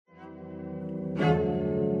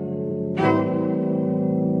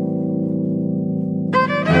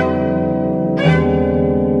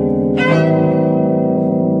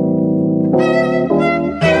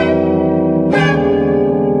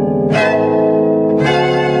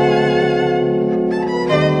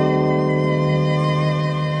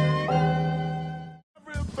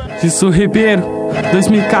Disso Ribeiro,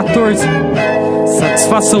 2014,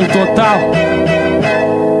 satisfação total.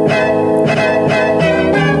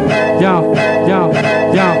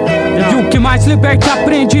 E o que mais liberta e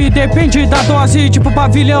aprende depende da dose. Tipo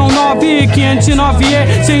pavilhão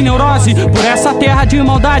 9509E, sem neurose. Por essa terra de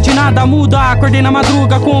maldade nada muda. Acordei na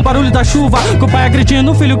madruga com o barulho da chuva, com o pai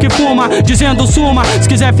agredindo o filho que fuma, dizendo suma, se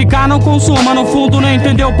quiser ficar não consuma. No fundo não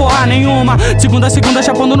entendeu porra nenhuma. Segunda a segunda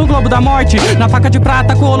chapando no globo da morte, na faca de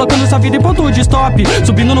prata colocando sua vida em ponto de stop.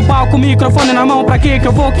 Subindo no palco, microfone na mão, pra que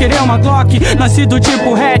eu vou querer uma Glock? Nascido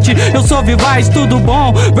tipo hatch, eu sou vivaz, tudo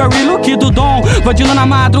bom. Very look do dom, vadindo na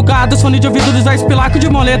madrugada, os fones de ouvido dos dois pilacos de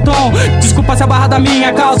moletom. Desculpa se a barra da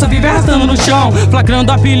minha calça vive arrastando no chão,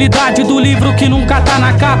 flagrando a habilidade do livro que nunca tá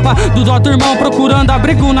na capa. Do dó do irmão procurando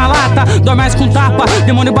abrigo na lata, dói mais com tapa.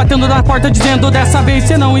 Demônio batendo na porta dizendo dessa vez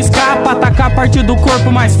cê não escapa. Ataca a parte do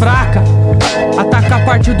corpo mais fraca, ataca a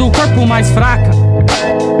parte do corpo mais fraca.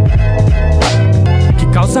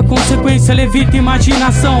 Causa, consequência, levita,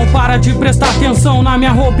 imaginação. Para de prestar atenção na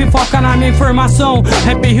minha roupa e foca na minha informação.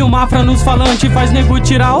 Rap rio Mafra nos falantes faz nego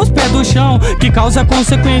tirar os pés do chão. Que causa,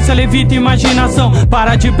 consequência, levita, imaginação.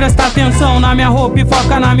 Para de prestar atenção na minha roupa e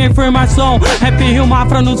foca na minha informação. Rap rio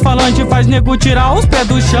Mafra nos falantes faz nego tirar os pés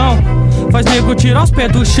do chão. Faz nego tirar os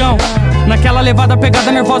pés do chão. Naquela levada,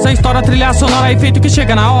 pegada nervosa, história, trilha sonora, efeito que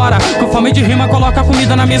chega na hora. Com fome de rima, coloca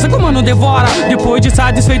comida na mesa que o mano devora. Depois de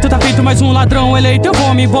satisfeito, tá feito mais um ladrão eleito, eu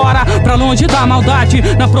vou me embora pra longe da maldade.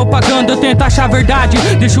 Na propaganda eu tento achar verdade,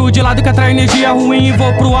 deixo de lado que atrai energia ruim e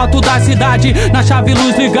vou pro alto da cidade. Na chave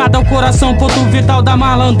luz ligada ao coração, ponto vital da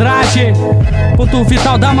malandragem. Ponto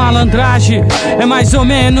vital da malandragem. É mais ou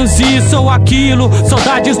menos isso ou aquilo.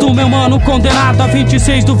 Saudades do meu mano condenado a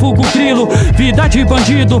 26 do vulgo grilo. Vida de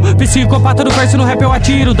bandido, psicopata do verso no rap eu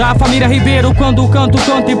atiro. Da família Ribeiro, quando canto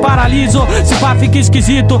e paraliso. Se pá fica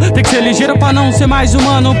esquisito, tem que ser ligeiro pra não ser mais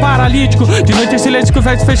humano paralítico. De noite em silêncio com o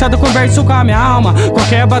verso fechado, converso com a minha alma.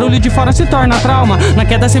 Qualquer barulho de fora se torna trauma. Na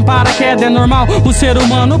queda sem paraquedas é normal o ser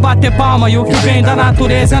humano bater palma. E o que vem da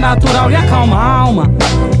natureza é natural e acalma a alma.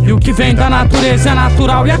 E o que vem da natureza é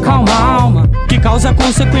natural e acalma a alma. Que causa,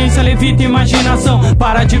 consequência, levita, imaginação.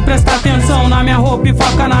 Para de prestar atenção na minha roupa e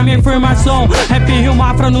foca na minha informação. Rap rio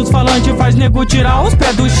Mafra nos falantes faz nego tirar os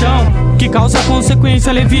pés do chão. Que causa,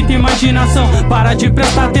 consequência, levita, imaginação. Para de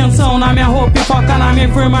prestar atenção na minha roupa e foca na minha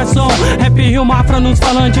informação. Rap rio Mafra nos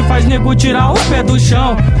falantes faz nego tirar os pés do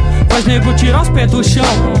chão. Faz nego tirar os pés do chão.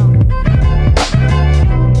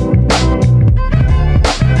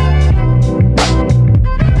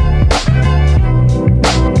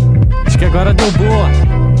 Agora deu boa.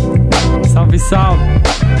 Salve, salve.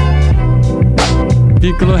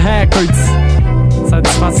 Vinculo Records.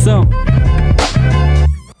 Satisfação.